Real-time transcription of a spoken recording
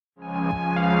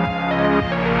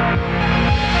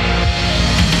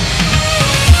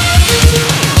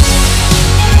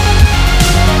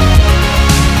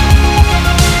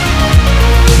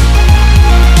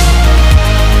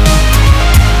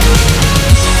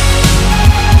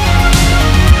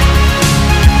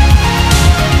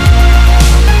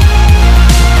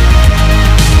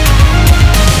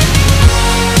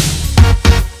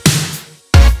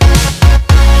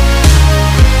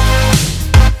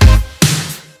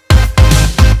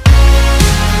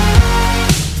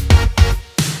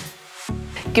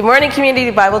Good morning,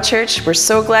 Community Bible Church. We're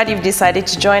so glad you've decided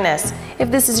to join us.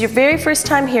 If this is your very first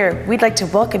time here, we'd like to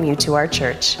welcome you to our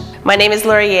church. My name is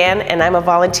Lori Ann, and I'm a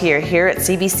volunteer here at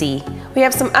CBC. We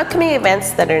have some upcoming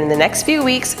events that are in the next few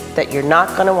weeks that you're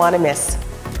not going to want to miss.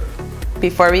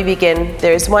 Before we begin,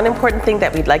 there is one important thing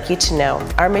that we'd like you to know,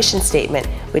 our mission statement,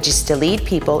 which is to lead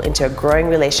people into a growing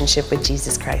relationship with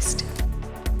Jesus Christ.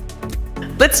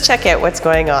 Let's check out what's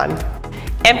going on.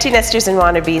 Empty Nesters and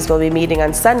Wannabes will be meeting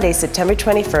on Sunday, September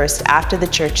 21st after the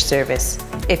church service.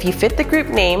 If you fit the group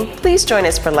name, please join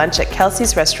us for lunch at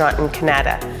Kelsey's Restaurant in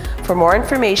Canada. For more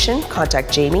information,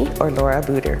 contact Jamie or Laura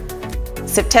Booter.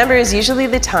 September is usually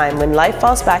the time when life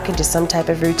falls back into some type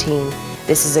of routine.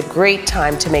 This is a great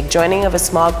time to make joining of a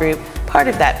small group part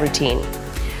of that routine.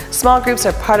 Small groups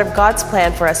are part of God's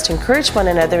plan for us to encourage one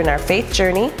another in our faith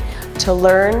journey, to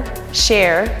learn,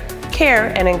 share,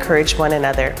 care, and encourage one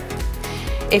another.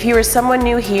 If you are someone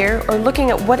new here or looking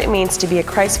at what it means to be a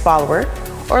Christ follower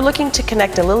or looking to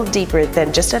connect a little deeper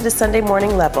than just at a Sunday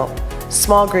morning level,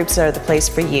 small groups are the place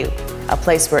for you, a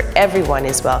place where everyone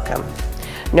is welcome.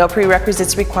 No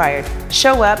prerequisites required.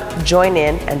 Show up, join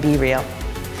in, and be real.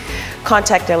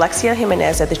 Contact Alexia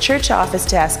Jimenez at the church office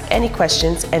to ask any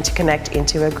questions and to connect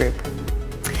into a group.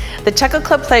 The Chuckle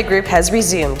Club Playgroup has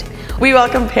resumed. We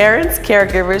welcome parents,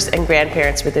 caregivers, and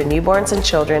grandparents with their newborns and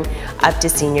children up to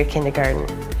senior kindergarten.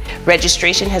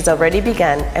 Registration has already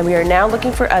begun, and we are now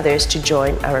looking for others to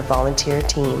join our volunteer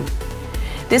team.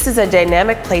 This is a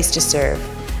dynamic place to serve.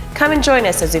 Come and join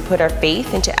us as we put our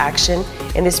faith into action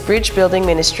in this bridge building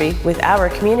ministry with our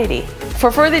community.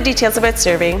 For further details about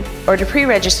serving or to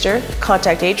pre-register,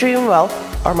 contact Adrian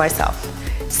Welf or myself.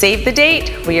 Save the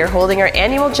date! We are holding our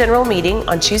annual general meeting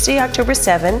on Tuesday, October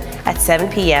 7 at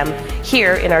 7 p.m.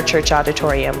 here in our church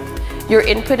auditorium. Your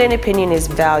input and opinion is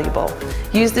valuable.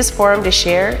 Use this forum to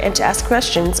share and to ask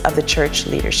questions of the church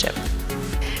leadership.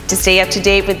 To stay up to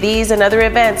date with these and other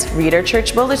events, read our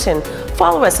church bulletin,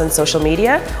 follow us on social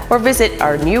media, or visit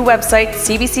our new website,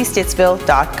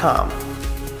 cbcstittsville.com.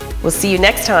 We'll see you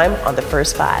next time on The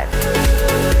First Five.